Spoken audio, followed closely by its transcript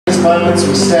moments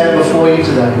we stand before you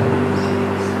today.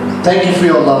 Thank you for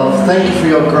your love. Thank you for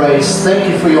your grace. Thank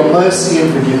you for your mercy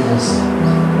and forgiveness.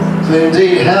 For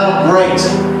indeed, how great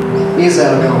is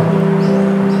our God.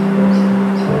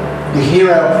 You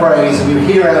hear our praise, and you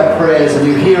hear our prayers, and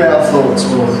you hear our thoughts,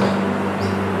 Lord.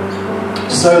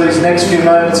 So these next few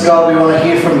moments, God, we want to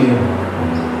hear from you.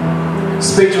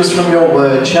 Speak to us from your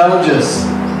word. Challenge us.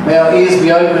 May our ears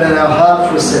be open and our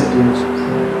hearts receptive.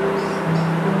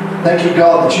 Thank you,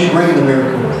 God, that you bring the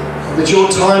miracle, that your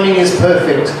timing is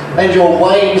perfect and your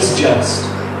way is just.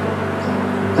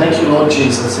 Thank you, Lord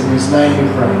Jesus, in whose name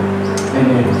we pray.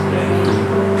 Amen.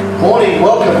 Morning,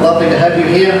 welcome. Lovely to have you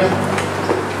here.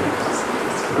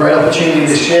 Great opportunity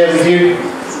to share with you.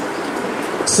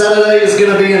 Saturday is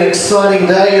going to be an exciting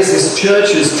day as this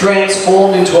church is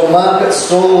transformed into a market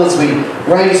stall as we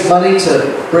raise money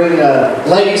to bring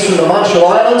ladies from the Marshall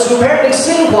Islands who apparently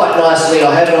sing quite nicely.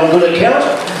 I have it on good account.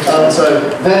 So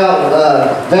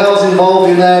Val's involved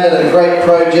in that, and a great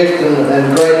project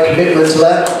and great commitment to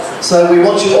that. So we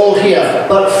want you all here.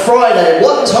 But Friday,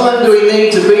 what time do we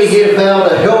need to be here, Val,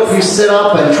 to help you set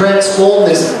up and transform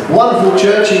this wonderful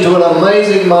church into an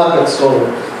amazing market stall?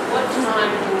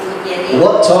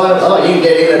 What time? Oh, you can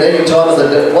get in at any time of the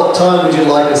day. What time would you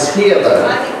like us here, though?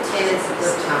 I think 10 is a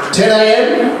good time. 10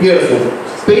 a.m? Beautiful.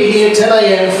 Be here 10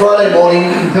 a.m. Friday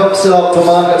morning. Help set up for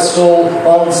market stall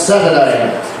on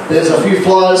Saturday. There's a few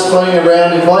flyers floating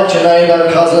around. Invite your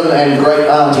neighbour, cousin, and great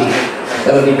auntie.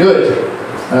 That'll be good.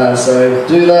 So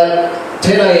do that.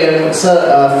 10 a.m.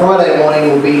 Friday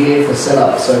morning we'll be here for set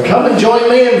up. So come and join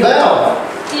me and Val.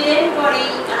 Did anybody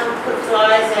put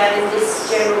flyers out in this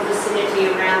general vicinity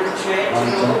around the church?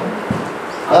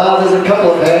 There's a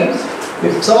couple of hands.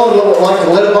 If someone would like to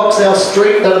letterbox our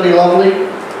street, that'd be lovely.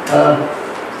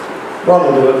 Ron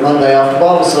will do it Monday after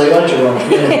Bible study, won't you, Ron?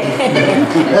 Yeah.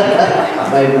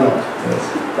 Maybe not. Yes.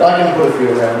 I can put a few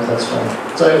around, that's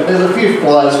fine. So there's a few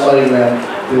flyers floating around.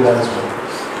 Do that as well.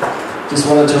 Just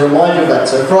wanted to remind you of that.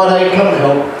 So Friday, come and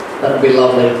help. That would be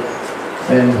lovely.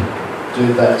 And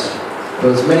do that.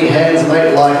 Because many hands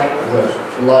make light work.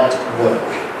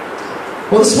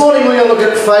 Well, this morning we're going to look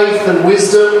at faith and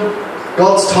wisdom,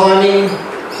 God's timing,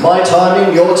 my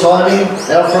timing, your timing,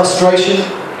 our frustration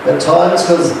at times,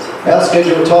 because our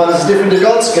schedule at times is different to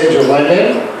God's schedule,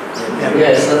 amen?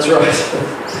 Yes, that's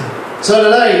right. So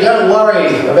today, don't worry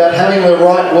about having the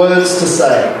right words to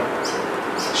say.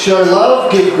 Show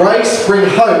love, give grace, bring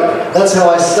hope. That's how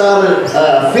I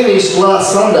finished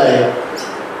last Sunday.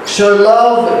 Show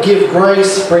love, give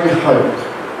grace, bring hope.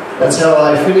 That's how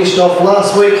I finished off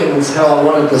last week, and it's how I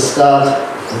wanted to start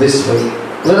this week.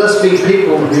 Let us be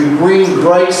people who bring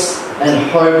grace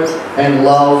and hope and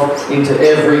love into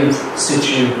every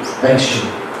situation.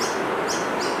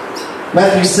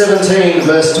 Matthew 17,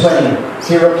 verse 20.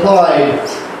 He replied,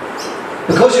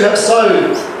 "Because you have so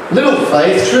little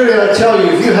faith, truly I tell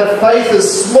you, if you have faith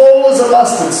as small as a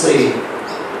mustard seed,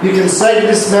 you can say to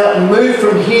this mountain, move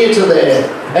from here to there,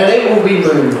 and it will be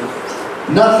moved.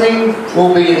 Nothing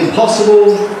will be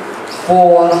impossible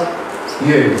for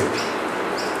you."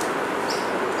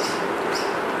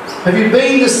 Have you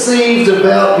been deceived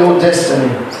about your destiny?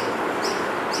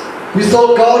 You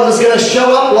thought God was going to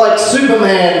show up like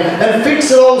Superman and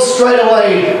fix it all straight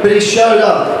away, but he showed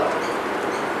up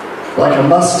like a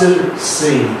mustard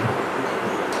seed.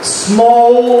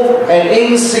 Small and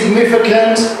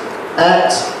insignificant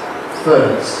at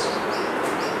first.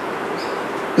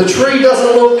 The tree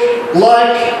doesn't look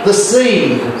like the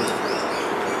seed,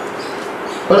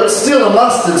 but it's still a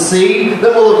mustard seed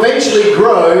that will eventually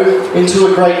grow into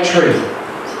a great tree.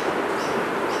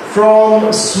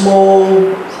 From small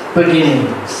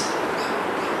beginnings.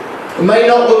 It may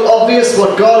not look obvious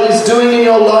what God is doing in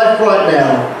your life right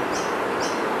now,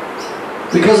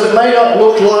 because it may not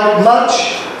look like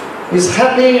much is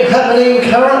happening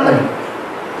currently.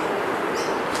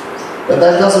 But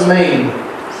that doesn't mean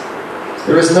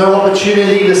there is no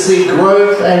opportunity to see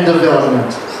growth and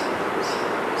development.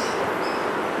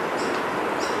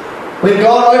 When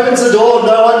God opens a door,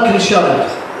 no one can shut it.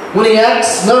 When he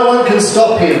acts, no one can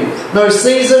stop him. No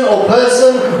season or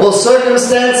person or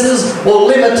circumstances or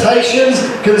limitations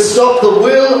can stop the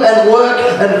will and work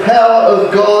and power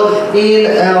of God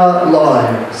in our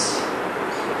lives.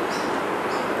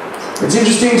 It's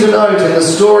interesting to note in the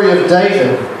story of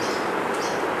David,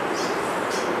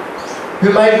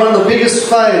 who made one of the biggest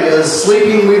failures,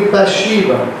 sleeping with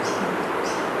Bathsheba,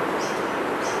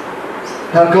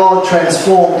 how God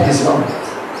transformed his life.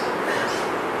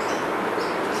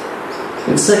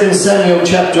 In 2 Samuel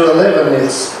chapter 11,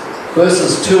 it's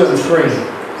verses 2 and 3.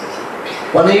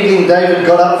 One evening David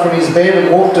got up from his bed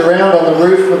and walked around on the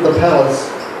roof of the palace.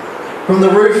 from the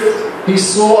roof, he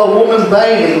saw a woman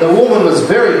bathing. The woman was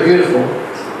very beautiful.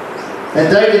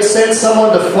 And David sent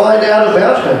someone to find out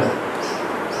about her.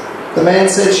 The man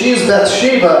said, "She is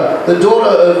Bathsheba, the daughter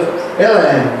of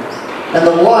Elam, and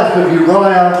the wife of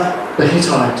Uriah the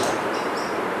Hittite."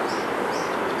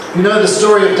 You know the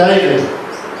story of David.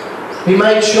 He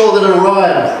made sure that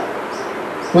Uriah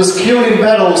was killed in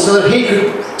battle so that he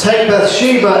could take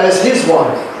Bathsheba as his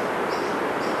wife.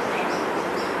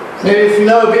 Now, if you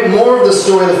know a bit more of the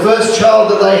story, the first child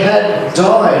that they had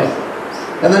died,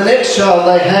 and the next child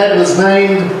they had was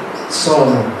named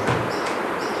Solomon,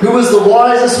 who was the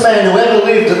wisest man who ever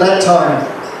lived at that time.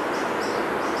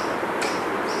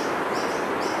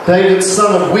 David's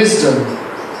son of wisdom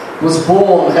was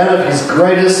born out of his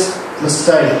greatest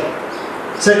mistake.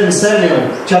 2 Samuel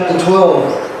chapter 12,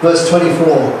 verse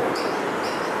 24.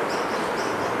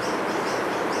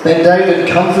 Then David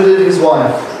comforted his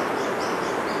wife,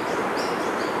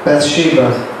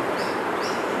 Bathsheba,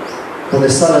 for their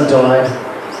son had died.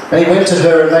 And he went to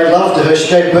her and made love to her. She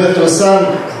gave birth to a son,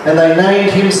 and they named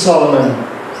him Solomon.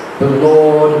 The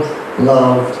Lord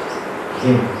loved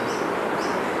him.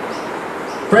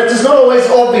 Friends, it's not always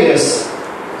obvious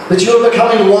that you are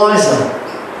becoming wiser.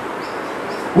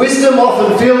 Wisdom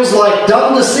often feels like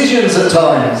dumb decisions at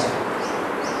times.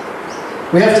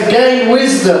 We have to gain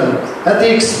wisdom at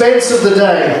the expense of the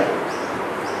day.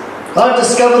 I've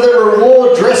discovered that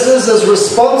reward dresses as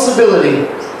responsibility.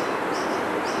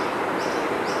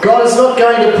 God is not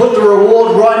going to put the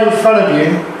reward right in front of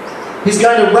you. He's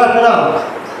going to wrap it up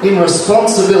in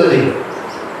responsibility.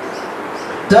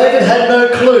 David had no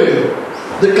clue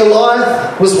that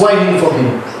Goliath was waiting for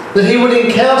him, that he would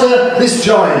encounter this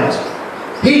giant.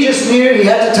 He just knew he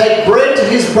had to take bread to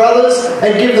his brothers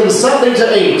and give them something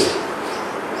to eat.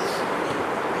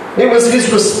 It was his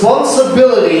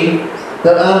responsibility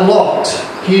that unlocked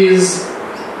his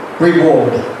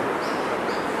reward.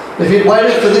 If he'd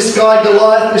waited for this guy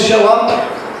Goliath to show up,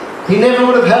 he never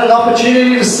would have had an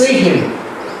opportunity to see him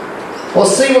or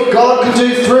see what God could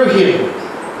do through him.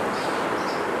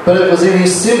 But it was in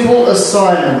his simple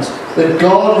assignment that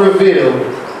God revealed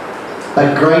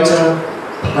a greater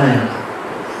plan.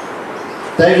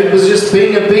 David was just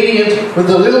being obedient with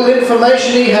the little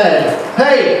information he had.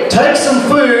 Hey, take some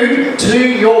food to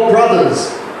your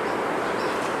brothers.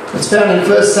 It's found in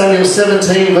 1 Samuel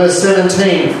 17, verse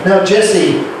 17. Now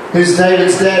Jesse, who's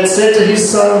David's dad, said to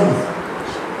his son,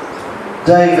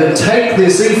 "David, take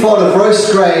this ephod of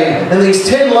roast grain and these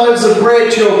 10 loaves of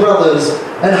bread to your brothers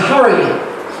and hurry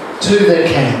to their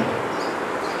camp."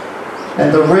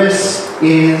 And the rest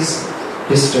is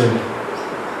history.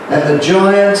 And the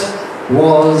giant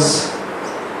was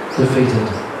defeated.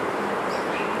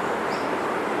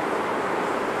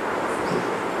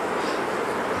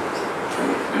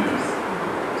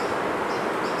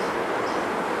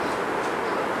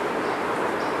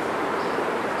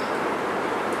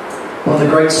 One of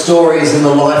the great stories in the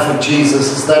life of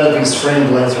Jesus is that of his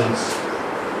friend Lazarus.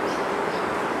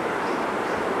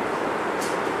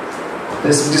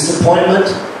 There's some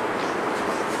disappointment.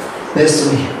 There's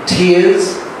some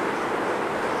tears.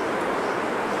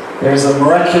 There is a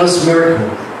miraculous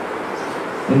miracle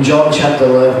in John chapter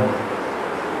 11.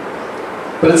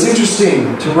 But it's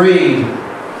interesting to read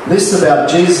this about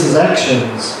Jesus'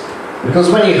 actions, because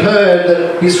when he heard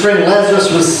that his friend Lazarus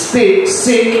was sick,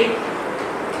 he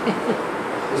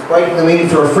was breaking them in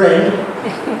for a friend.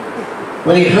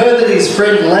 When he heard that his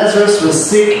friend Lazarus was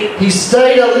sick, he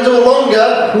stayed a little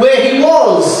longer where he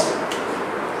was.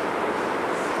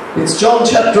 It's John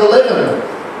chapter 11.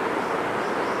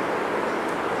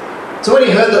 So when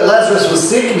he heard that Lazarus was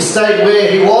sick, he stayed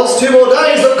where he was 2 more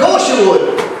days. Of course you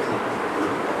would.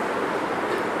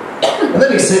 And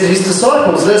then he said to his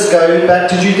disciples, "Let's go back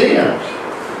to Judea."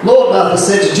 "Lord," Martha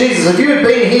said to Jesus, "if you had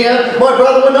been here, my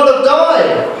brother would not have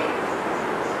died."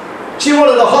 She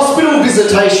wanted a hospital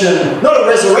visitation, not a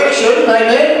resurrection.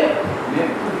 Amen?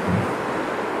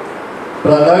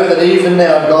 "But I know that even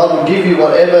now God will give you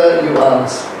whatever you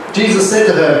ask." Jesus said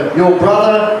to her, "Your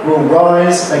brother will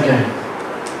rise again."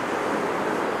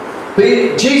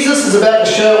 Jesus is about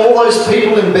to show all those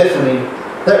people in Bethany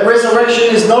that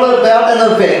resurrection is not about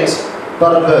an event,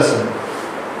 but a person.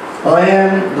 I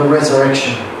am the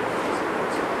resurrection.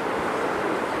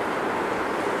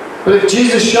 But if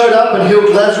Jesus showed up and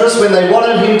healed Lazarus when they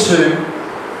wanted him to,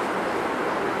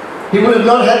 he would have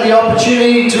not had the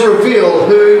opportunity to reveal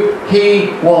who he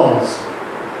was.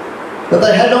 That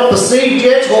they had not perceived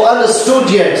yet or understood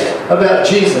yet about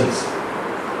Jesus.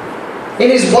 In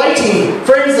his waiting,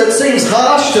 friends, that seems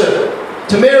harsh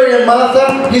to Mary and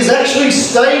Martha, he's actually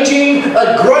staging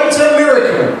a greater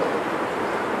miracle.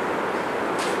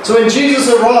 So when Jesus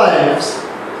arrives,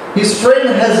 his friend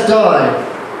has died.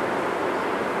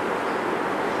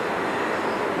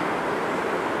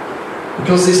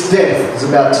 Because this death is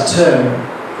about to turn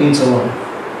into life.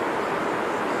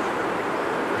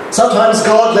 Sometimes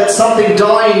God lets something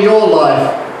die in your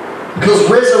life because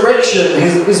resurrection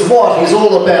is what he's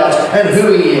all about and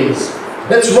who he is.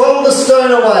 Let's roll the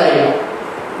stone away.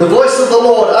 The voice of the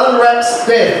Lord unwraps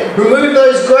death. Remove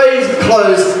those grave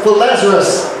clothes, for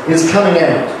Lazarus is coming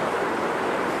out.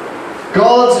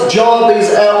 God's job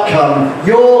is outcome.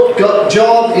 Your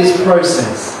job is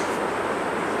process.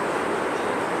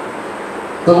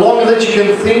 The longer that you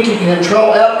can think you can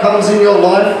control outcomes in your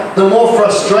life, the more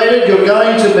frustrated you're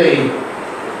going to be.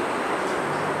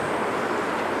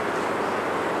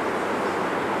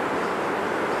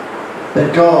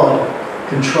 Let God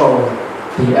control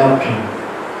the outcome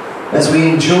as we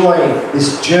enjoy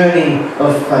this journey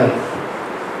of faith.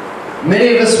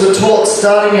 Many of us were taught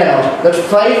starting out that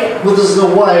faith was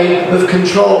a way of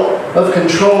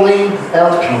controlling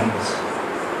outcomes.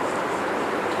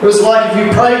 It was like if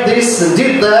you prayed this and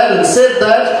did that and said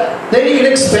that, then you can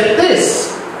expect this.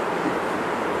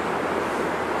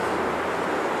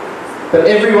 But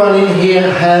everyone in here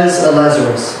has a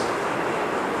Lazarus.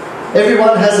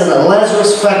 Everyone has a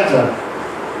Lazarus factor.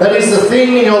 That is the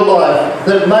thing in your life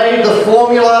that made the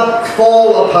formula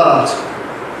fall apart.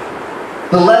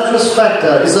 The Lazarus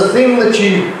factor is the thing that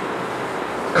you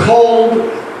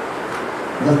called...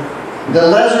 The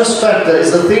Lazarus factor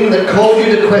is the thing that called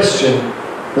you to question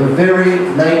the very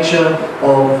nature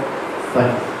of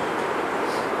faith.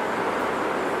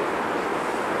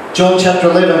 John chapter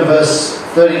 11 verse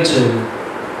 32.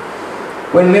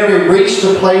 When Mary reached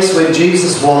the place where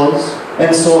Jesus was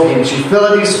and saw him, she fell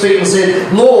at his feet and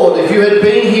said, "Lord, if you had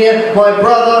been here, my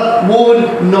brother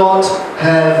would not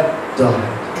have died."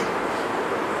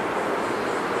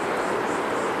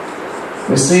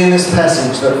 We see in this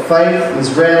passage that faith is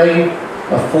rarely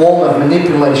a form of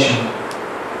manipulation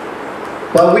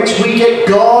by which we get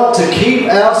God to keep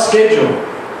our schedule.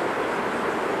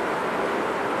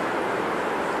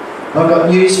 I've got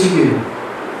news for you.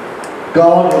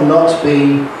 God will not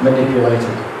be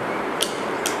manipulated.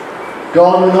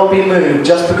 God will not be moved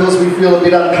just because we feel a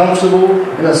bit uncomfortable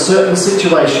in a certain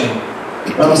situation.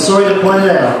 And I'm sorry to point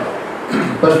it out,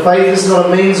 but faith is not a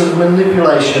means of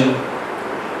manipulation.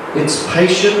 It's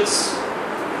patience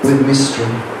with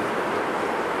mystery.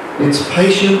 It's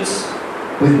patience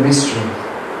with mystery.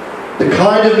 The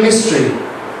kind of mystery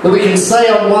that we can say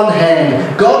on one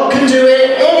hand, God can do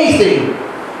anything.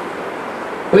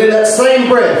 But in that same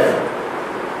breath,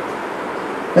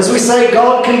 as we say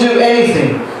God can do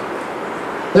anything,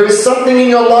 there is something in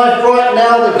your life right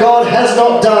now that God has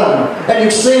not done. And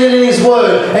you've seen it in His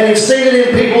Word, and you've seen it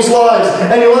in people's lives,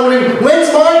 and you're wondering,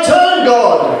 when's my turn,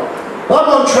 God? I'm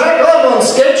on track, I'm on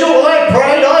schedule, I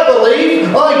prayed, I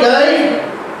believed, I gave.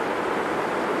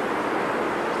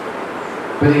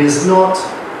 But He has not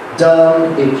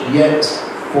done it yet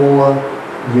for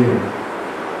you.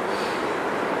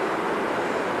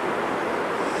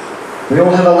 We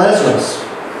all have a Lazarus.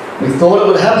 We thought it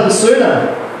would happen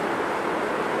sooner.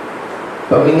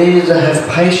 But we needed to have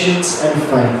patience and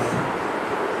faith.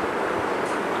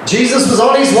 Jesus was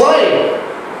on His way.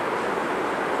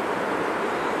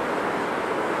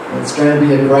 It's going to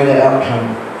be a greater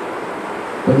outcome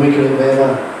than we could have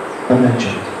ever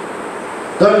imagined.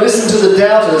 Don't listen to the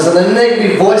doubters and the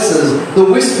negative voices, the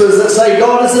whispers that say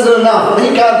God isn't enough and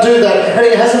He can't do that and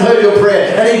He hasn't heard your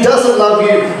prayer and He doesn't love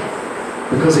you,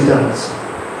 because He does.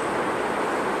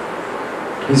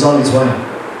 He's on His way.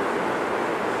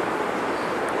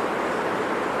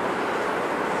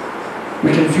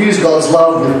 We confuse God's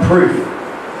love with proof.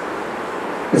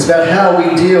 It's about how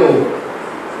we deal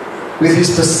with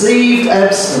His perceived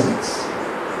absence.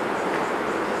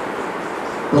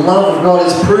 The love of God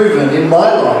is proven in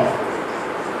my life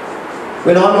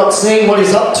when I'm not seeing what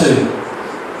He's up to.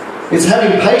 It's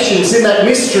having patience in that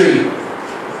mystery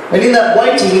and in that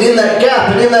waiting and in that gap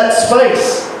and in that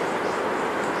space.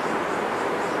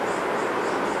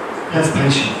 Have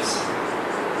patience.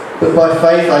 But by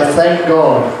faith I thank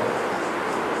God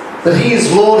that He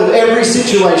is Lord of every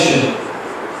situation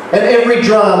and every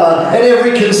drama and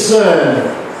every concern.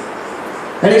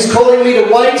 And He's calling me to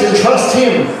wait and trust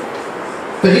Him.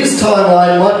 But His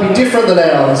timeline might be different than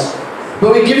ours.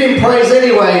 But we give Him praise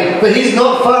anyway, but He's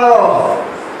not far off.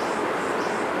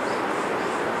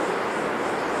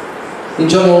 In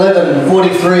John 11,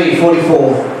 43,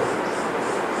 44,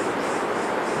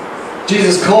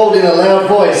 Jesus called in a loud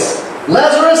voice,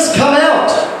 "Lazarus, come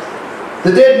out!"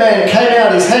 The dead man came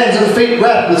out, his hands and feet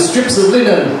wrapped with strips of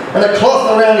linen and a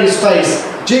cloth around his face.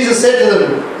 Jesus said to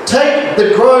them, "Take the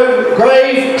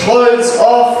grave clothes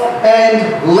off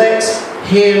and let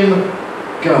him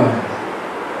go."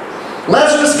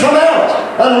 Lazarus, come out,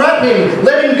 unwrap him,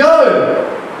 let him go.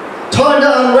 Time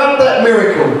to unwrap that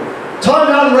miracle. Time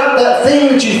to unwrap that thing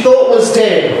that you thought was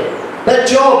dead. That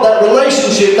job, that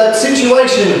relationship, that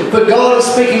situation. For God is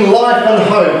speaking life and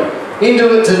hope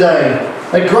into it today.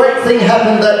 A great thing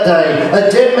happened that day.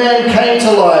 A dead man came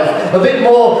to life. A bit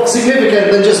more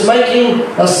significant than just making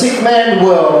a sick man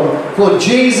well. For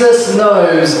Jesus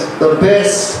knows the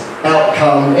best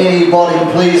outcome. Anybody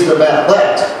pleased about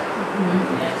that?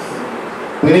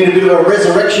 We need a bit of a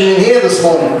resurrection in here this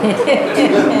morning.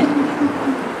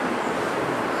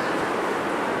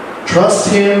 Trust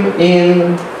him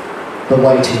in the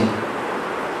waiting.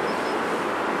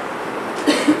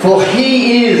 For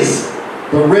he is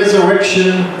the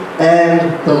resurrection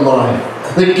and the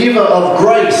life, the giver of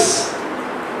grace,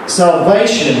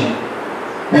 salvation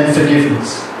and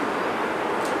forgiveness.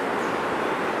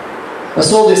 I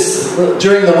saw this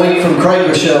during the week from Craig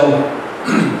Rochelle,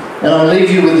 and I'll leave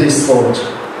you with this thought.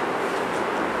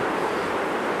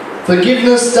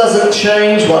 Forgiveness doesn't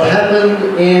change what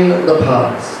happened in the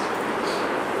past,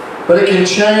 but it can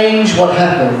change what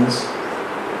happens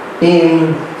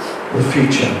in the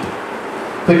future.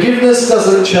 Forgiveness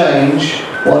doesn't change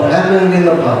what happened in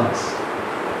the past,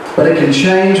 but it can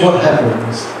change what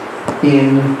happens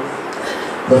in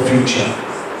the future.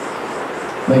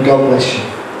 May God bless you.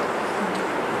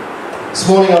 This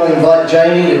morning I'll invite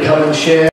Jamie to come and share